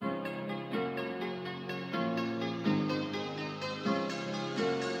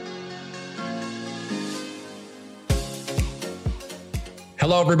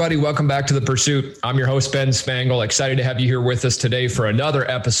Hello, everybody. Welcome back to The Pursuit. I'm your host, Ben Spangle. Excited to have you here with us today for another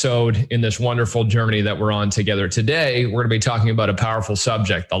episode in this wonderful journey that we're on together. Today, we're going to be talking about a powerful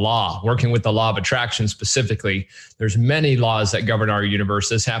subject, the law, working with the law of attraction specifically. There's many laws that govern our universe.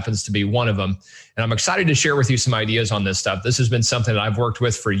 This happens to be one of them. And I'm excited to share with you some ideas on this stuff. This has been something that I've worked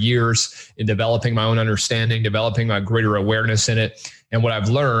with for years in developing my own understanding, developing my greater awareness in it. And what I've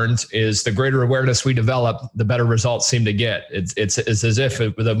learned is the greater awareness we develop, the better results seem to get. It's as if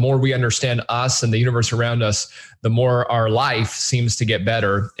the more we understand us and the universe around us, the more our life seems to get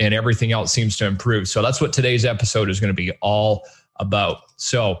better and everything else seems to improve. So that's what today's episode is going to be all about.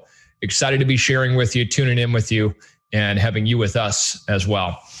 So excited to be sharing with you, tuning in with you, and having you with us as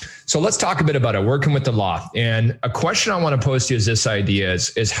well. So let's talk a bit about it, working with the law. And a question I want to pose to you is this idea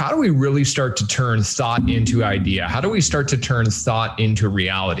is how do we really start to turn thought into idea? How do we start to turn thought into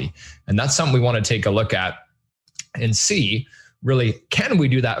reality? And that's something we want to take a look at and see, really, can we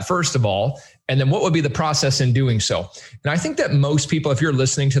do that first of all? And then what would be the process in doing so? And I think that most people, if you're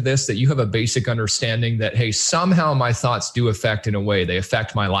listening to this, that you have a basic understanding that, hey, somehow my thoughts do affect in a way, they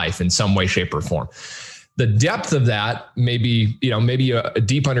affect my life in some way, shape, or form. The depth of that, maybe a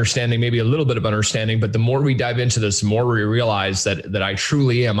deep understanding, maybe a little bit of understanding, but the more we dive into this, the more we realize that I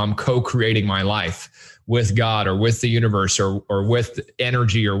truly am, I'm co-creating my life with God or with the universe or with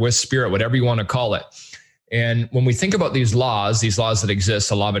energy or with spirit, whatever you want to call it. And when we think about these laws that exist,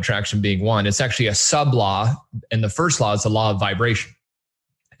 the law of attraction being one, it's actually a sub-law. And the first law is the law of vibration.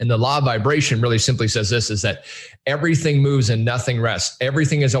 And the law of vibration really simply says this, is that everything moves and nothing rests.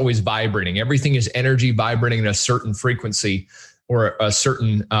 Everything is always vibrating. Everything is energy vibrating in a certain frequency or a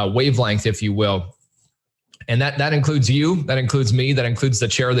certain wavelength, if you will. And that includes you, that includes me, that includes the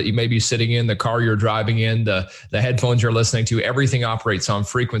chair that you may be sitting in, the car you're driving in, the headphones you're listening to. Everything operates on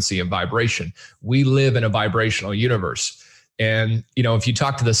frequency and vibration. We live in a vibrational universe. And, if you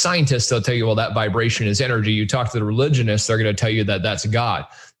talk to the scientists, they'll tell you, well, that vibration is energy. You talk to the religionists, they're going to tell you that that's God.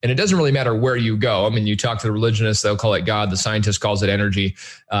 And it doesn't really matter where you go. I mean, you talk to the religionists, they'll call it God. The scientist calls it energy.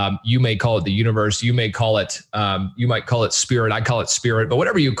 You may call it the universe. You may call it, you might call it spirit. I call it spirit, but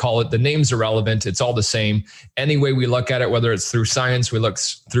whatever you call it, the name's irrelevant. It's all the same. Any way we look at it, whether it's through science, we look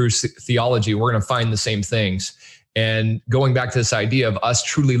through theology, we're going to find the same things. And going back to this idea of us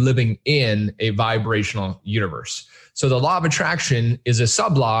truly living in a vibrational universe. So the law of attraction is a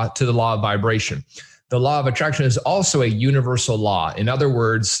sub-law to the law of vibration. The law of attraction is also a universal law. In other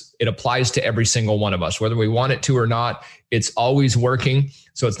words, it applies to every single one of us, whether we want it to or not. It's always working.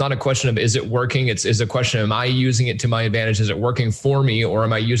 So it's not a question of, is it working? It's a question of, am I using it to my advantage? Is it working for me, or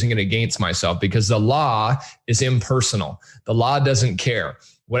am I using it against myself? Because the law is impersonal. The law doesn't care.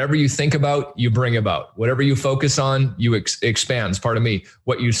 Whatever you think about, you bring about. Whatever you focus on, you expands. Pardon me.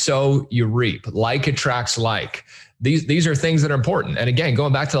 What you sow, you reap. Like attracts like. These are things that are important. And again,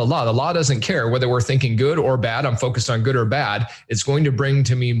 going back to the law doesn't care whether we're thinking good or bad. I'm focused on good or bad. It's going to bring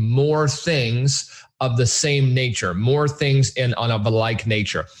to me more things of the same nature, more things of a like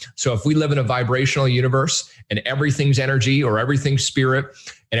nature. So if we live in a vibrational universe and everything's energy or everything's spirit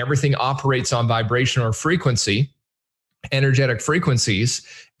and everything operates on vibration or frequency, energetic frequencies,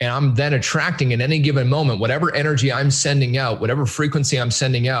 and I'm then attracting in any given moment, whatever energy I'm sending out, whatever frequency I'm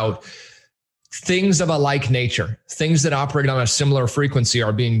sending out, things of a like nature, things that operate on a similar frequency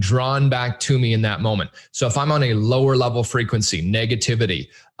are being drawn back to me in that moment. So if I'm on a lower level frequency, negativity,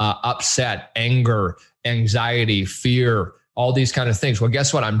 upset, anger, anxiety, fear, all these kind of things. Well,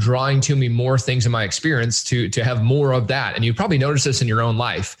 guess what? I'm drawing to me more things in my experience to have more of that. And you probably noticed this in your own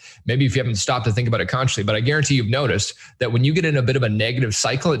life. Maybe if you haven't stopped to think about it consciously, but I guarantee you've noticed that when you get in a bit of a negative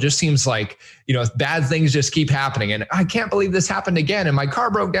cycle, it just seems like, bad things just keep happening. And I can't believe this happened again. And my car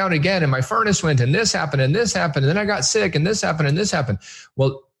broke down again. And my furnace went, and this happened, and this happened. And then I got sick, and this happened, and this happened.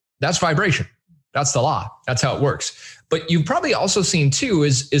 Well, that's vibration. That's the law. That's how it works. But you've probably also seen too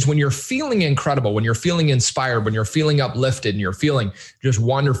is when you're feeling incredible, when you're feeling inspired, when you're feeling uplifted and you're feeling just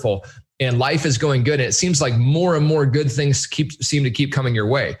wonderful and life is going good. And it seems like more and more good things seem to keep coming your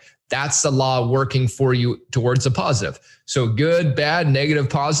way. That's the law working for you towards the positive. So good, bad, negative,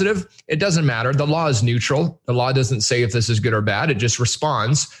 positive, it doesn't matter. The law is neutral. The law doesn't say if this is good or bad. It just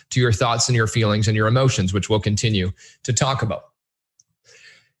responds to your thoughts and your feelings and your emotions, which we'll continue to talk about.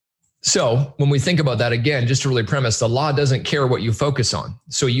 So when we think about that, again, just to really premise, the law doesn't care what you focus on.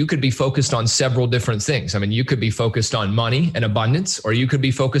 So you could be focused on several different things. I mean, you could be focused on money and abundance, or you could be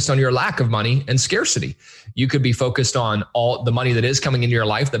focused on your lack of money and scarcity. You could be focused on all the money that is coming into your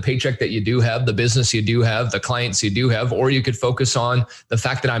life, the paycheck that you do have, the business you do have, the clients you do have, or you could focus on the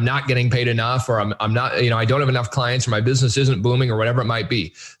fact that I'm not getting paid enough, or I'm not, I don't have enough clients, or my business isn't booming, or whatever it might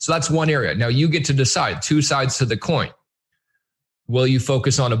be. So that's one area. Now you get to decide, two sides to the coin. Will you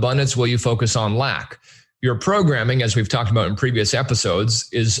focus on abundance? Will you focus on lack? Your programming, as we've talked about in previous episodes,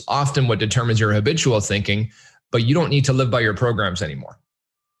 is often what determines your habitual thinking, but you don't need to live by your programs anymore.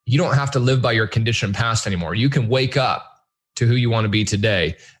 You don't have to live by your conditioned past anymore. You can wake up to who you want to be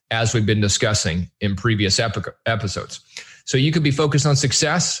today, as we've been discussing in previous episodes. So you could be focused on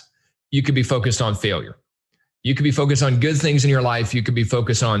success. You could be focused on failure. You could be focused on good things in your life. You could be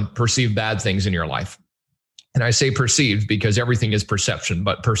focused on perceived bad things in your life. And I say perceived because everything is perception,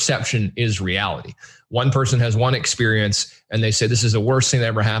 but perception is reality. One person has one experience and they say, this is the worst thing that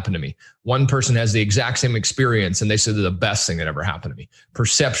ever happened to me. One person has the exact same experience and they say, they're the best thing that ever happened to me.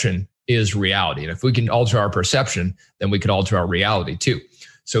 Perception is reality. And if we can alter our perception, then we could alter our reality too.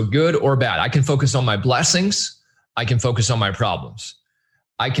 So good or bad, I can focus on my blessings. I can focus on my problems.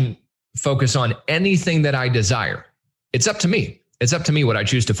 I can focus on anything that I desire. It's up to me. It's up to me what I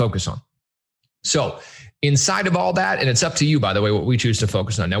choose to focus on. So inside of all that, and it's up to you, by the way, what we choose to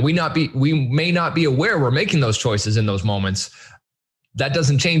focus on. Now, we may not be aware we're making those choices in those moments. That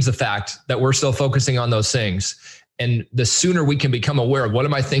doesn't change the fact that we're still focusing on those things. And the sooner we can become aware of what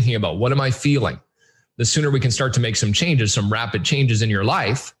am I thinking about? What am I feeling? The sooner we can start to make some changes, some rapid changes in your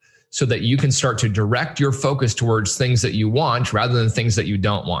life so that you can start to direct your focus towards things that you want rather than things that you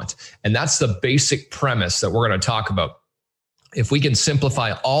don't want. And that's the basic premise that we're going to talk about. If we can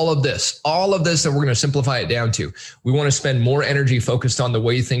simplify all of this that we're going to simplify it down to, we want to spend more energy focused on the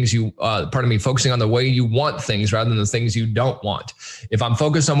way focusing on the way you want things rather than the things you don't want. If I'm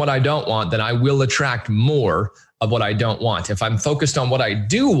focused on what I don't want, then I will attract more of what I don't want. If I'm focused on what I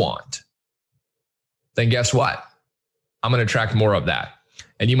do want, then guess what? I'm going to attract more of that.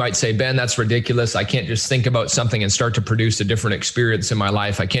 And you might say, Ben, that's ridiculous. I can't just think about something and start to produce a different experience in my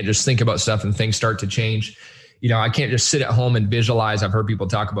life. I can't just think about stuff and things start to change. I can't just sit at home and visualize. I've heard people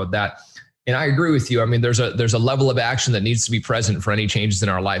talk about that. And I agree with you. I mean, there's a level of action that needs to be present for any changes in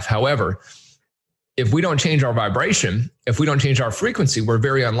our life. However, if we don't change our vibration, if we don't change our frequency, we're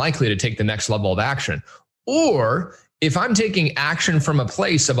very unlikely to take the next level of action. Or if I'm taking action from a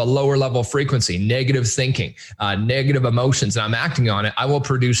place of a lower level frequency, negative thinking, negative emotions, and I'm acting on it, I will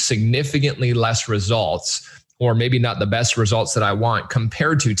produce significantly less results, or maybe not the best results that I want,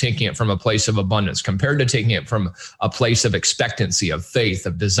 compared to taking it from a place of abundance, compared to taking it from a place of expectancy, of faith,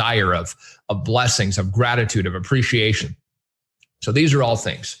 of desire, of blessings, of gratitude, of appreciation. So these are all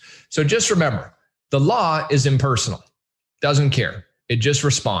things. So just remember, the law is impersonal, doesn't care. It just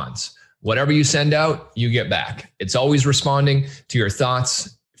responds. Whatever you send out, you get back. It's always responding to your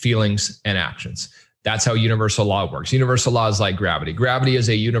thoughts, feelings, and actions. That's how universal law works. Universal law is like gravity. Gravity is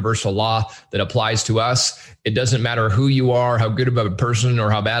a universal law that applies to us. It doesn't matter who you are, how good of a person or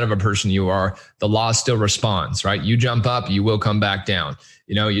how bad of a person you are. The law still responds, right? You jump up, you will come back down.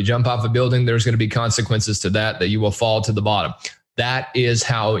 You jump off a building, there's going to be consequences to that you will fall to the bottom. That is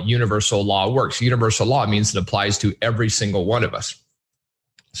how universal law works. Universal law means it applies to every single one of us.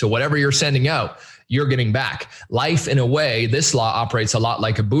 So whatever you're sending out, you're getting back. Life, in a way, this law operates a lot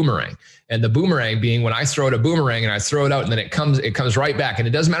like a boomerang. And the boomerang being when I throw out a boomerang and I throw it out and then it comes right back. And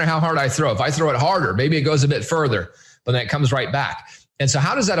it doesn't matter how hard I throw. If I throw it harder, maybe it goes a bit further, but then it comes right back. And so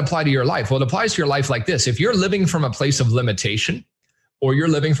how does that apply to your life? Well, it applies to your life like this. If you're living from a place of limitation, or you're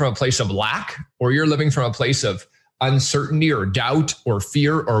living from a place of lack, or you're living from a place of uncertainty or doubt or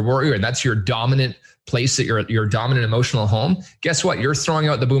fear or worry, and that's your dominant place, that your dominant emotional home, guess what? You're throwing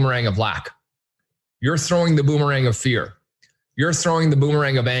out the boomerang of lack. You're throwing the boomerang of fear. You're throwing the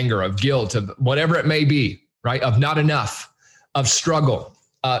boomerang of anger, of guilt, of whatever it may be, right? Of not enough, of struggle,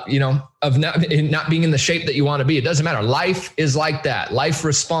 of not being in the shape that you want to be. It doesn't matter. Life is like that. Life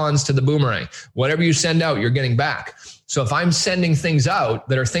responds to the boomerang. Whatever you send out, you're getting back. So if I'm sending things out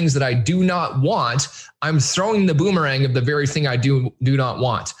that are things that I do not want, I'm throwing the boomerang of the very thing I do not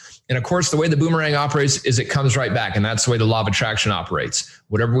want. And of course, the way the boomerang operates is it comes right back. And that's the way the law of attraction operates.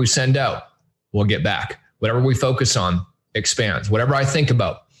 Whatever we send out, we'll get back. Whatever we focus on expands. Whatever I think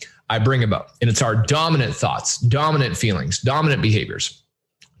about, I bring about. And it's our dominant thoughts, dominant feelings, dominant behaviors,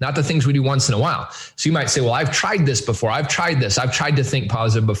 not the things we do once in a while. So you might say, well, I've tried this before. I've tried this. I've tried to think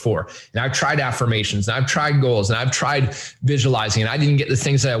positive before. And I've tried affirmations and I've tried goals and I've tried visualizing and I didn't get the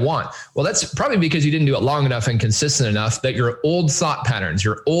things that I want. Well, that's probably because you didn't do it long enough and consistent enough that your old thought patterns,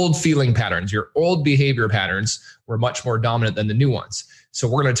 your old feeling patterns, your old behavior patterns were much more dominant than the new ones. So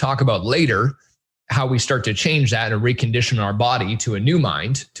we're going to talk about later how we start to change that and recondition our body to a new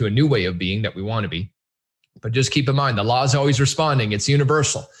mind, to a new way of being that we want to be. But just keep in mind, the law is always responding. It's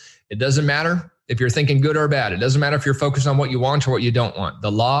universal. It doesn't matter if you're thinking good or bad. It doesn't matter if you're focused on what you want or what you don't want.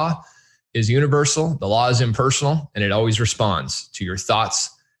 The law is universal. The law is impersonal, and it always responds to your thoughts,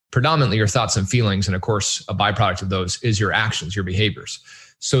 predominantly your thoughts and feelings. And of course, a byproduct of those is your actions, your behaviors.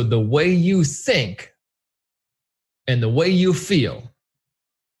 So the way you think and the way you feel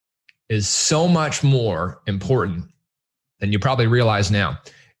is so much more important than you probably realize now.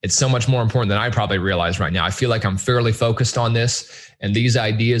 It's so much more important than I probably realize right now. I feel like I'm fairly focused on this, and these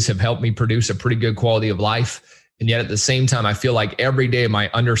ideas have helped me produce a pretty good quality of life. And yet at the same time, I feel like every day my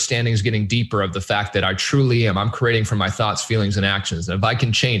understanding is getting deeper of the fact that I truly am. I'm creating from my thoughts, feelings, and actions. And if I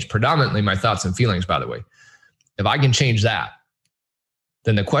can change predominantly my thoughts and feelings, by the way, if I can change that,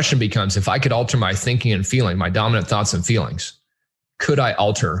 then the question becomes, if I could alter my thinking and feeling, my dominant thoughts and feelings, could I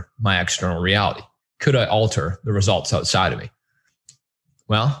alter my external reality? Could I alter the results outside of me?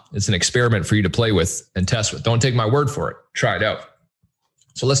 Well, it's an experiment for you to play with and test with. Don't take my word for it. Try it out.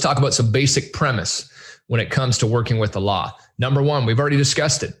 So let's talk about some basic premise when it comes to working with the law. Number one, we've already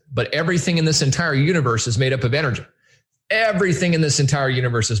discussed it, but everything in this entire universe is made up of energy. Everything in this entire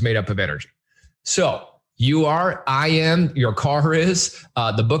universe is made up of energy. So you are, I am, your car is,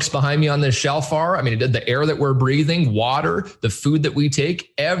 the books behind me on this shelf are, I mean, the air that we're breathing, water, the food that we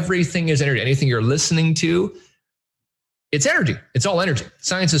take, everything is energy. Anything you're listening to, it's energy. It's all energy.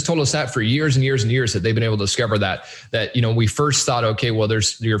 Science has told us that for years and years and years, that they've been able to discover that, we first thought, okay, well,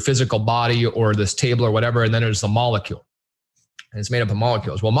 there's your physical body or this table or whatever, and then there's the molecule. And it's made up of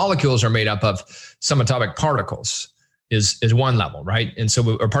molecules. Well, molecules are made up of subatomic particles is one level, right? And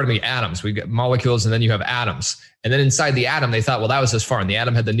so, atoms. We get molecules and then you have atoms. And then inside the atom, they thought, well, that was this far. And the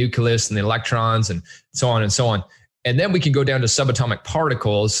atom had the nucleus and the electrons and so on and so on. And then we can go down to subatomic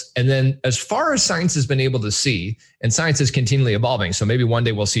particles. And then as far as science has been able to see, and science is continually evolving, so maybe one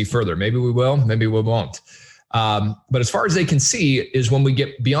day we'll see further. Maybe we will, maybe we won't. But as far as they can see is when we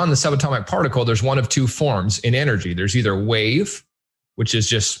get beyond the subatomic particle, there's one of two forms in energy. There's either wave, which is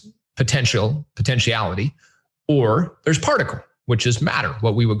just potentiality, or there's particle, which is matter,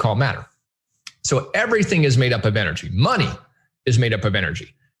 what we would call matter. So everything is made up of energy. Money is made up of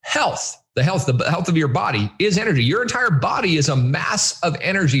energy. The health of your body is energy. Your entire body is a mass of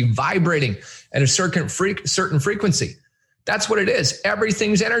energy vibrating at a certain frequency. That's what it is.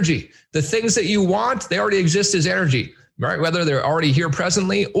 Everything's energy. The things that you want, they already exist as energy, right? Whether they're already here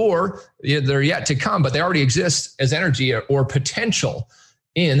presently or they're yet to come, but they already exist as energy or potential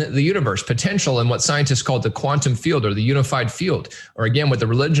in the universe. Potential in what scientists call the quantum field or the unified field, or again, what the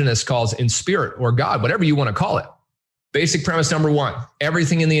religionists calls in spirit or God, whatever you want to call it. Basic premise number one,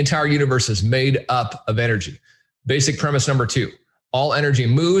 everything in the entire universe is made up of energy. Basic premise number two, all energy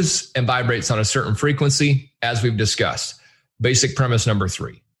moves and vibrates on a certain frequency, as we've discussed. Basic premise number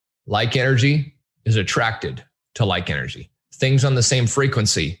three, like energy is attracted to like energy. Things on the same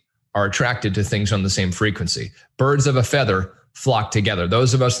frequency are attracted to things on the same frequency. Birds of a feather flock together.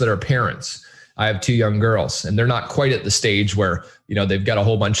 Those of us that are parents, I have two young girls, and they're not quite at the stage where, they've got a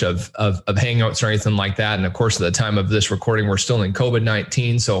whole bunch of hangouts or anything like that. And of course, at the time of this recording, we're still in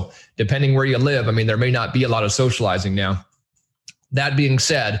COVID-19. So depending where you live, there may not be a lot of socializing now. That being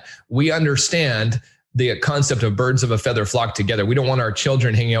said, we understand the concept of birds of a feather flock together. We don't want our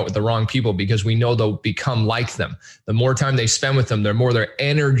children hanging out with the wrong people because we know they'll become like them. The more time they spend with them, the more their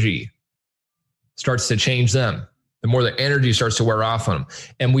energy starts to change them. The more the energy starts to wear off on them.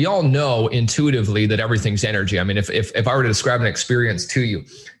 And we all know intuitively that everything's energy. If I were to describe an experience to you,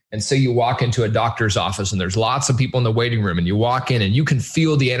 and say you walk into a doctor's office and there's lots of people in the waiting room, and you walk in and you can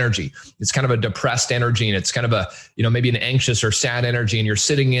feel the energy. It's kind of a depressed energy, and it's kind of a, maybe an anxious or sad energy, and you're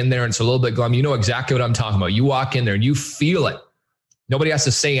sitting in there and it's a little bit glum. You know exactly what I'm talking about. You walk in there and you feel it. Nobody has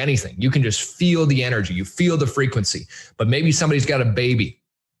to say anything. You can just feel the energy. You feel the frequency. But maybe somebody's got a baby,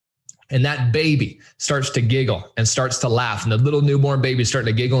 and that baby starts to giggle and starts to laugh. And the little newborn baby is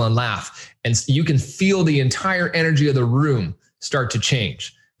starting to giggle and laugh. And you can feel the entire energy of the room start to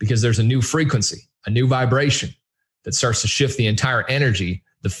change because there's a new frequency, a new vibration that starts to shift the entire energy,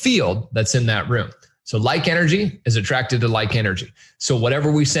 the field that's in that room. So like energy is attracted to like energy. So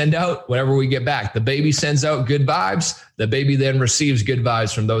whatever we send out, whatever we get back, the baby sends out good vibes. The baby then receives good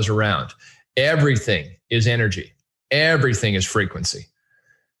vibes from those around. Everything is energy. Everything is frequency.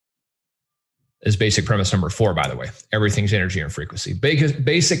 Is basic premise number 4, by the way. Everything's energy and frequency.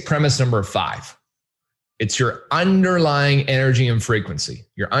 Basic premise number 5. It's your underlying energy and frequency.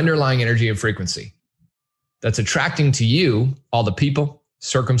 Your underlying energy and frequency that's attracting to you all the people,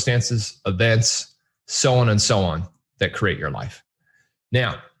 circumstances, events, so on and so on that create your life.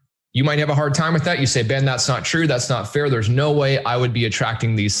 Now, you might have a hard time with that. You say, Ben, that's not true. That's not fair. There's no way I would be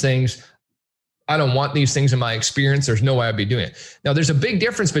attracting these things. I don't want these things in my experience. There's no way I'd be doing it. Now, there's a big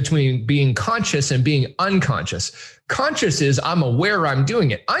difference between being conscious and being unconscious. Conscious is I'm aware I'm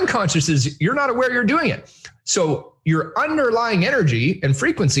doing it. Unconscious is you're not aware you're doing it. So your underlying energy and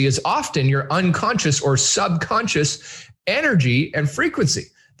frequency is often your unconscious or subconscious energy and frequency.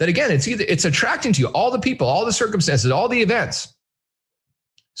 That again, it's attracting to you all the people, all the circumstances, all the events.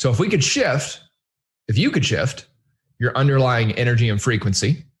 So if you could shift your underlying energy and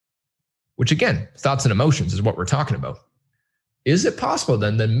frequency, which again, thoughts and emotions is what we're talking about. Is it possible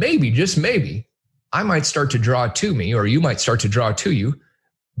then maybe, just maybe, I might start to draw to me, or you might start to draw to you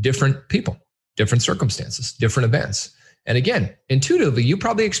different people, different circumstances, different events. And again, intuitively, you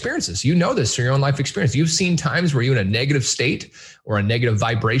probably experience this. You know this through your own life experience. You've seen times where you're in a negative state or a negative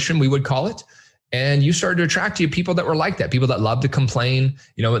vibration, we would call it. And you started to attract to you people that were like that, people that love to complain.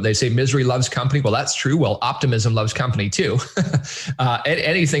 You know, they say misery loves company. Well, that's true. Well, optimism loves company too.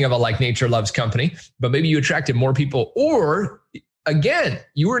 Anything of a like nature loves company, but maybe you attracted more people, or again,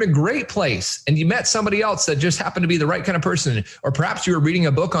 you were in a great place and you met somebody else that just happened to be the right kind of person. Or perhaps you were reading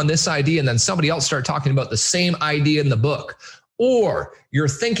a book on this idea and then somebody else started talking about the same idea in the book. Or you're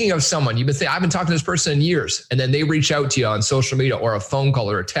thinking of someone, I've been talking to this person in years, and then they reach out to you on social media or a phone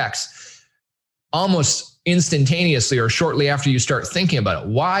call or a text almost instantaneously or shortly after you start thinking about it.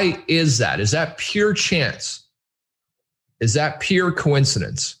 Why is that? Is that pure chance? Is that pure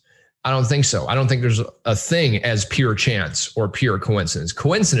coincidence? I don't think so. I don't think there's a thing as pure chance or pure coincidence.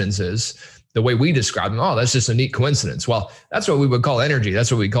 Coincidence is the way we describe them. Oh, that's just a neat coincidence. Well, that's what we would call energy.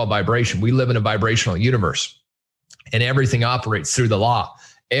 That's what we call vibration. We live in a vibrational universe, and everything operates through the law.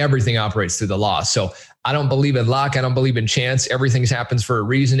 Everything operates through the law. So I don't believe in luck. I don't believe in chance. Everything happens for a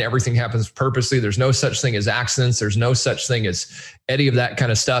reason. Everything happens purposely. There's no such thing as accidents. There's no such thing as any of that kind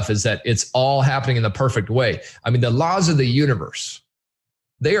of stuff. Is that it's all happening in the perfect way. I mean, the laws of the universe,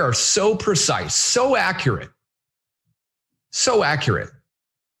 they are so precise, so accurate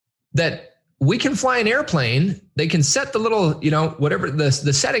that we can fly an airplane. They can set the little, whatever the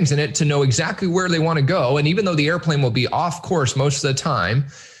settings in it to know exactly where they want to go. And even though the airplane will be off course most of the time,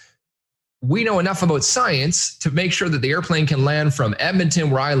 we know enough about science to make sure that the airplane can land from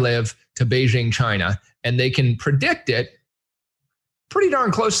Edmonton, where I live, to Beijing, China, and they can predict it pretty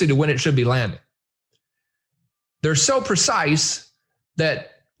darn closely to when it should be landing. They're so precise that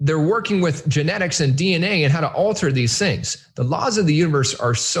they're working with genetics and DNA and how to alter these things. The laws of the universe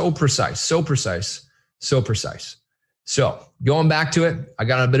are so precise, so precise, so precise. So going back to it, I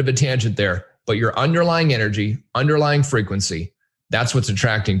got on a bit of a tangent there, but your underlying energy, underlying frequency, that's what's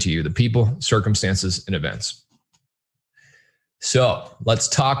attracting to you, the people, circumstances, and events. So let's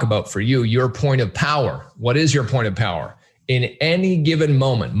talk about, for you, your point of power. What is your point of power? In any given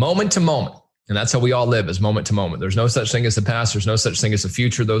moment, moment to moment. And that's how we all live, is moment to moment. There's no such thing as the past. There's no such thing as the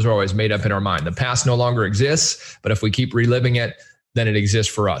future. Those are always made up in our mind. The past no longer exists, but if we keep reliving it, then it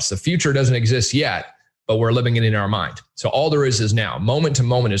exists for us. The future doesn't exist yet, but we're living it in our mind. So all there is now. Moment to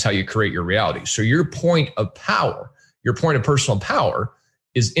moment is how you create your reality. So your point of power, your point of personal power,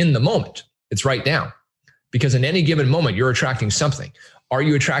 is in the moment. It's right now. Because in any given moment, you're attracting something. Are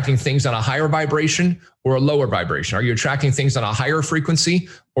you attracting things on a higher vibration or a lower vibration? Are you attracting things on a higher frequency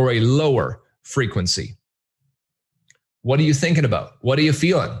or a lower frequency? What are you thinking about? What are you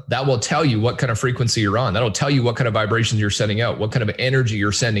feeling? That will tell you what kind of frequency you're on. That'll tell you what kind of vibrations you're sending out, what kind of energy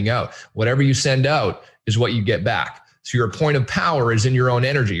you're sending out. Whatever you send out is what you get back. So your point of power is in your own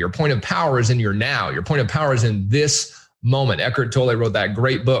energy. Your point of power is in your now. Your point of power is in this moment. Eckhart Tolle wrote that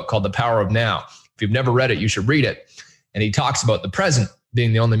great book called The Power of Now. If you've never read it, you should read it. And he talks about the present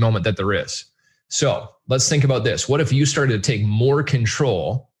being the only moment that there is. So let's think about this. What if you started to take more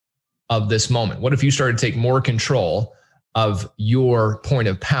control of this moment? What if you started to take more control of your point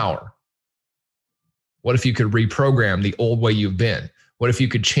of power? What if you could reprogram the old way you've been? What if you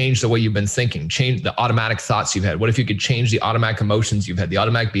could change the way you've been thinking, change the automatic thoughts you've had? What if you could change the automatic emotions you've had, the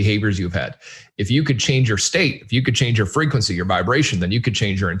automatic behaviors you've had? If you could change your state, if you could change your frequency, your vibration, then you could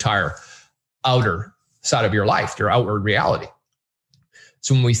change your entire outer side of your life, your outward reality.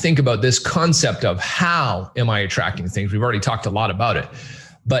 So when we think about this concept of how am I attracting things, we've already talked a lot about it,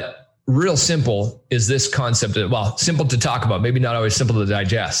 but real simple is this concept of, well, simple to talk about, maybe not always simple to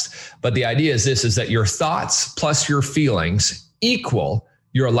digest, but the idea is this, is that your thoughts plus your feelings equal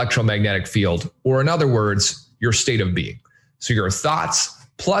your electromagnetic field, or in other words, your state of being. So your thoughts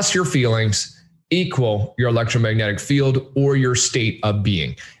plus your feelings equal your electromagnetic field or your state of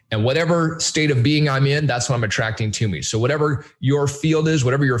being. And whatever state of being I'm in, that's what I'm attracting to me. So whatever your field is,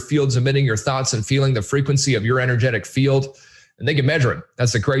 whatever your field's emitting, your thoughts and feeling, the frequency of your energetic field, and they can measure it.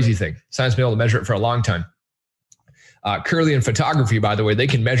 That's the crazy thing. Science has been able to measure it for a long time. Kirlian photography, by the way, they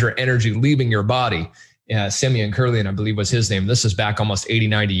can measure energy leaving your body. Simeon Kirlian, I believe was his name. This is back almost 80,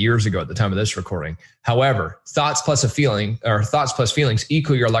 90 years ago at the time of this recording. However, thoughts plus a feeling, or thoughts plus feelings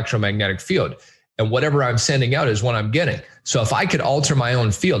equal your electromagnetic field. And whatever I'm sending out is what I'm getting. So if I could alter my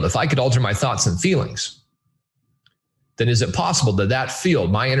own field, if I could alter my thoughts and feelings, then is it possible that that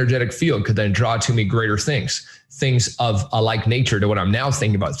field, my energetic field, could then draw to me greater things of a like nature to what I'm now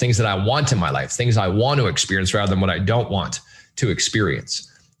thinking about, things that I want in my life, things I want to experience rather than what I don't want to experience?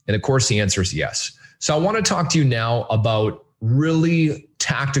 And of course, the answer is yes. So I want to talk to you now about really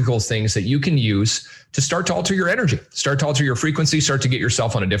tactical things that you can use to start to alter your energy, start to alter your frequency, start to get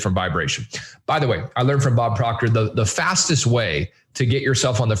yourself on a different vibration. By the way, I learned from Bob Proctor, the fastest way to get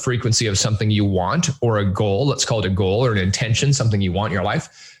yourself on the frequency of something you want or a goal, let's call it a goal or an intention, something you want in your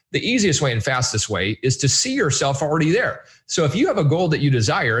life. The easiest way and fastest way is to see yourself already there. So if you have a goal that you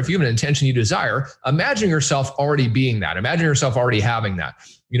desire, if you have an intention you desire, imagine yourself already being that. Imagine yourself already having that.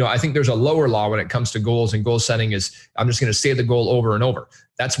 I think there's a lower law when it comes to goals, and goal setting is I'm just going to say the goal over and over.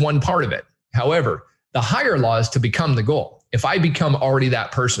 That's one part of it. However, the higher law is to become the goal. If I become already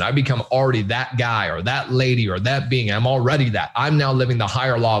that person, I become already that guy or that lady or that being, I'm already that. I'm now living the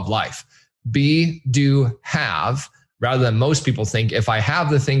higher law of life. Be, do, have, rather than most people think, if I have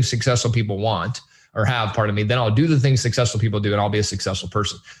the things successful people want or have, then I'll do the things successful people do and I'll be a successful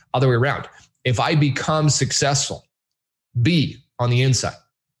person. Other way around. If I become successful, be on the inside.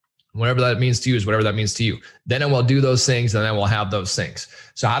 Whatever that means to you is whatever that means to you. Then I will do those things and then we'll have those things.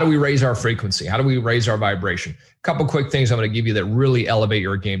 So how do we raise our frequency? How do we raise our vibration? A couple quick things I'm going to give you that really elevate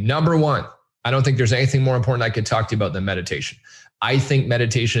your game. Number one, I don't think there's anything more important I could talk to you about than meditation. I think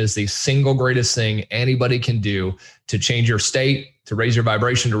meditation is the single greatest thing anybody can do to change your state, to raise your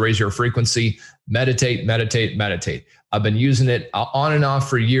vibration, to raise your frequency. Meditate, meditate, meditate. I've been using it on and off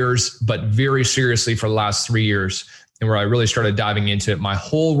for years, but very seriously for the last 3 years. And where I really started diving into it, my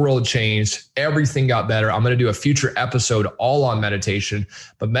whole world changed. Everything got better. I'm going to do a future episode all on meditation.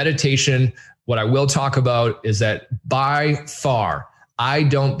 But meditation, what I will talk about is that by far, I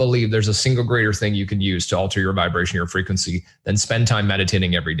don't believe there's a single greater thing you can use to alter your vibration, your frequency, than spend time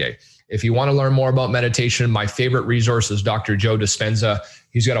meditating every day. If you want to learn more about meditation, my favorite resource is Dr. Joe Dispenza.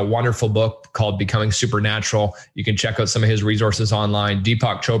 He's got a wonderful book called Becoming Supernatural. You can check out some of his resources online.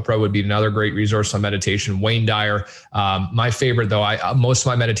 Deepak Chopra would be another great resource on meditation. Wayne Dyer. My favorite, though, most of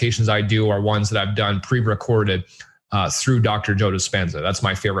my meditations I do are ones that I've done pre-recorded through Dr. Joe Dispenza. That's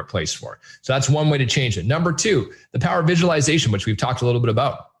my favorite place for it. So that's one way to change it. Number two, the power of visualization, which we've talked a little bit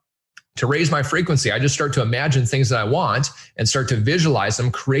about. To raise my frequency, I just start to imagine things that I want and start to visualize them,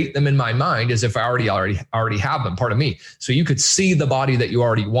 create them in my mind as if I already have them, part of me. So you could see the body that you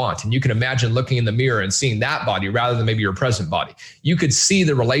already want, and you can imagine looking in the mirror and seeing that body rather than maybe your present body. You could see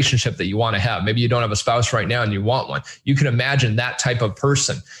the relationship that you want to have. Maybe you don't have a spouse right now and you want one. You can imagine that type of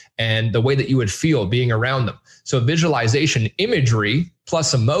person and the way that you would feel being around them. So visualization, imagery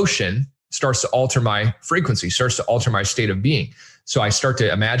plus emotion starts to alter my frequency, starts to alter my state of being. So I start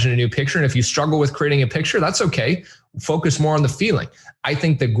to imagine a new picture. And if you struggle with creating a picture, that's okay. Focus more on the feeling. I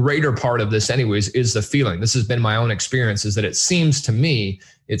think the greater part of this anyways is the feeling. This has been my own experience, is that it seems to me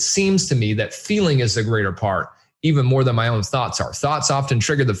that feeling is the greater part, even more than my own thoughts are. Thoughts often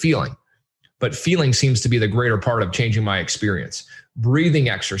trigger the feeling, but feeling seems to be the greater part of changing my experience. Breathing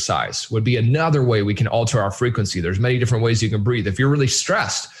exercise would be another way we can alter our frequency. There's many different ways you can breathe. If you're really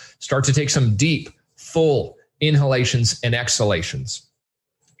stressed, start to take some deep, full inhalations and exhalations.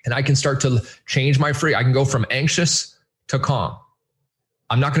 And I can start to change my I can go from anxious to calm.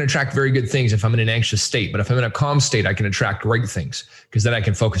 I'm not going to attract very good things if I'm in an anxious state, but if I'm in a calm state, I can attract great things because then I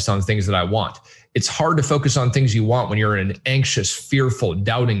can focus on things that I want. It's hard to focus on things you want when you're in an anxious, fearful,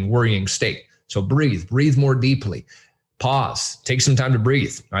 doubting, worrying state. So breathe more deeply. Pause, take some time to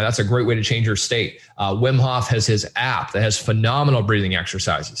breathe. All right, that's a great way to change your state. Wim Hof has his app that has phenomenal breathing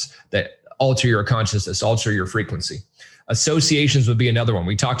exercises that alter your consciousness, alter your frequency. Associations would be another one.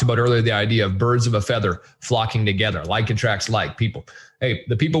 We talked about earlier the idea of birds of a feather flocking together. Like attracts like. People. Hey,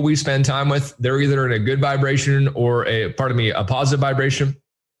 the people we spend time with, they're either in a good vibration or a positive vibration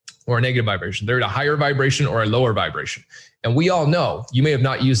or a negative vibration. They're at a higher vibration or a lower vibration. And we all know, you may have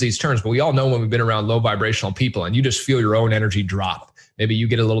not used these terms, but we all know when we've been around low vibrational people and you just feel your own energy drop. Maybe you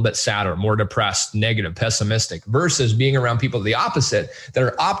get a little bit sadder, more depressed, negative, pessimistic, versus being around people the opposite that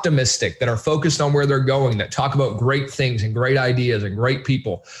are optimistic, that are focused on where they're going, that talk about great things and great ideas and great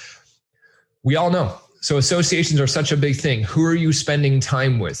people. We all know. So associations are such a big thing. Who are you spending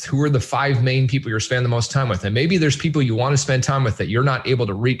time with? Who are the 5 main people you're spending the most time with? And maybe there's people you want to spend time with that you're not able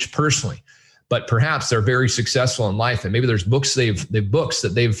to reach personally, but perhaps they're very successful in life. And maybe there's books they've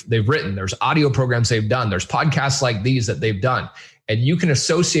written. There's audio programs they've done. There's podcasts like these that they've done. And you can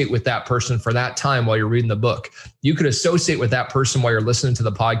associate with that person for that time while you're reading the book. You could associate with that person while you're listening to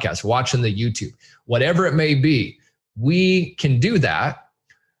the podcast, watching the YouTube, whatever it may be. We can do that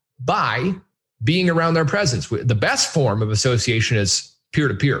by being around their presence. The best form of association is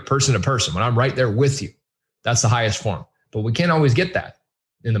peer-to-peer, person to person, when I'm right there with you. That's the highest form. But we can't always get that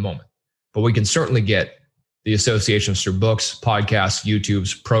in the moment. But we can certainly get the associations through books, podcasts,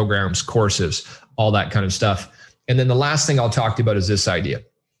 YouTubes, programs, courses, all that kind of stuff. And then the last thing I'll talk to you about is this idea.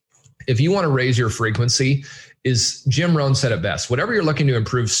 If you want to raise your frequency, is Jim Rohn said it best. Whatever you're looking to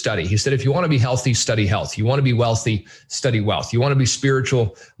improve, study. He said, if you want to be healthy, study health. You want to be wealthy, study wealth. You want to be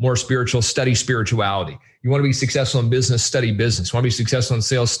spiritual, more spiritual, study spirituality. You want to be successful in business, study business. You want to be successful in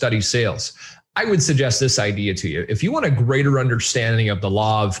sales, study sales. I would suggest this idea to you. If you want a greater understanding of the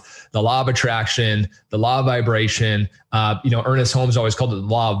law of attraction, the law of vibration, Ernest Holmes always called it the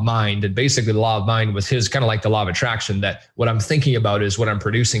law of mind. And basically the law of mind was his kind of like the law of attraction, that what I'm thinking about is what I'm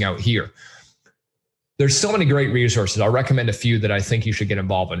producing out here. There's so many great resources. I'll recommend a few that I think you should get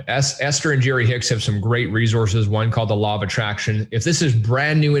involved in. Esther and Jerry Hicks have some great resources, one called The Law of Attraction. If this is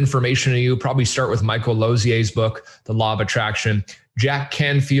brand new information to you, probably start with Michael Lozier's book, The Law of Attraction. Jack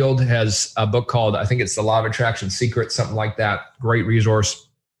Canfield has a book called, I think it's The Law of Attraction Secret, something like that. Great resource.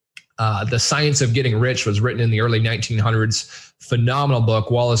 The Science of Getting Rich was written in the early 1900s. Phenomenal book.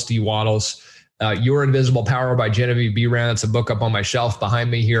 Wallace D. Wattles. Your Invisible Power by Genevieve Behrend. That's a book up on my shelf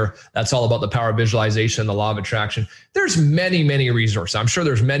behind me here. That's all about the power of visualization, the law of attraction. There's many, many resources. I'm sure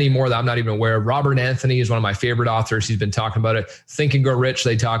there's many more that I'm not even aware of. Robert Anthony is one of my favorite authors. He's been talking about it. Think and Grow Rich,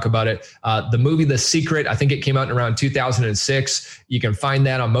 they talk about it. The movie The Secret, I think it came out in around 2006. You can find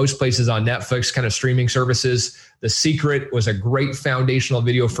that on most places on Netflix, kind of streaming services. The Secret was a great foundational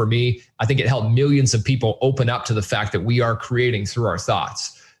video for me. I think it helped millions of people open up to the fact that we are creating through our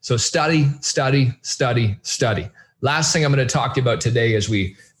thoughts. So study, study, study, study. Last thing I'm going to talk to you about today as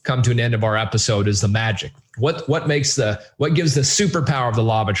we come to an end of our episode is the magic. What gives the superpower of the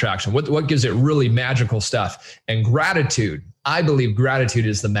law of attraction? What gives it really magical stuff? And gratitude. I believe gratitude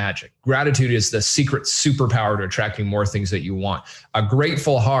is the magic. Gratitude is the secret superpower to attracting more things that you want. A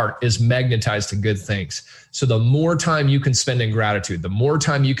grateful heart is magnetized to good things. So the more time you can spend in gratitude, the more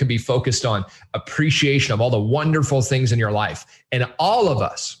time you can be focused on appreciation of all the wonderful things in your life. And all of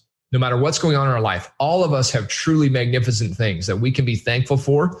us, no matter what's going on in our life, all of us have truly magnificent things that we can be thankful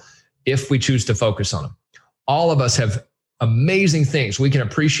for if we choose to focus on them. All of us have amazing things we can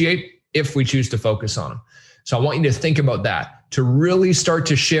appreciate if we choose to focus on them. So I want you to think about that, to really start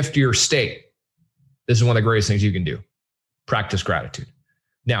to shift your state. This is one of the greatest things you can do. Practice gratitude.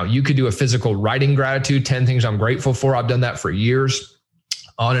 Now, you could do a physical writing gratitude, 10 things I'm grateful for. I've done that for years,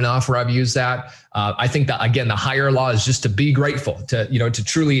 on and off where I've used that. I think that, again, the higher law is just to be grateful, to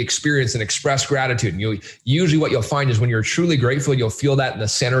truly experience and express gratitude. And usually what you'll find is when you're truly grateful, you'll feel that in the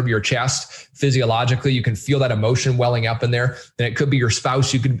center of your chest. Physiologically, you can feel that emotion welling up in there. And it could be your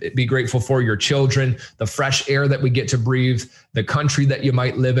spouse you could be grateful for, your children, the fresh air that we get to breathe, the country that you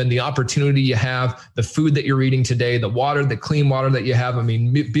might live in, the opportunity you have, the food that you're eating today, the water, the clean water that you have. I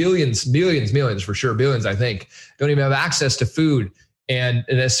mean, millions for sure, billions, I think, don't even have access to food and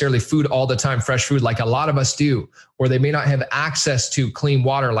necessarily food all the time, fresh food like a lot of us do, or they may not have access to clean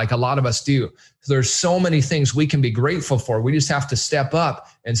water like a lot of us do. So there's so many things we can be grateful for. We just have to step up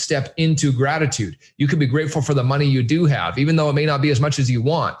and step into gratitude. You can be grateful for the money you do have, even though it may not be as much as you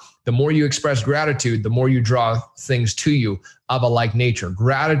want. The more you express gratitude, the more you draw things to you of a like nature.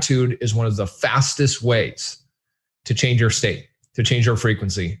 Gratitude is one of the fastest ways to change your state, to change your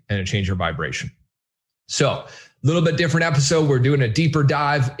frequency, and to change your vibration. So, a little bit different episode. We're doing a deeper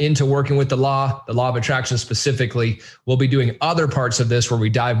dive into working with the law of attraction specifically. We'll be doing other parts of this where we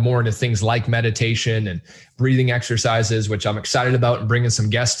dive more into things like meditation and breathing exercises, which I'm excited about, and bringing some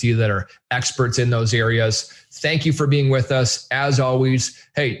guests to you that are experts in those areas. Thank you for being with us. As always,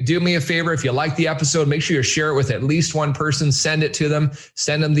 hey, do me a favor. If you like the episode, make sure you share it with at least one person. Send it to them.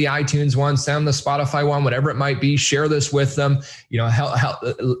 Send them the iTunes one, send them the Spotify one, whatever it might be. Share this with them.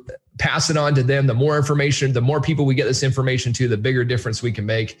 Pass it on to them. The more information, the more people we get this information to, the bigger difference we can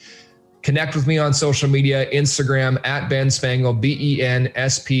make. Connect with me on social media, Instagram at Ben Spangl,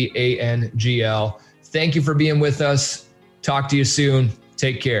 BENSPANGL. Thank you for being with us. Talk to you soon.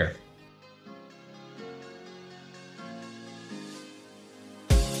 Take care.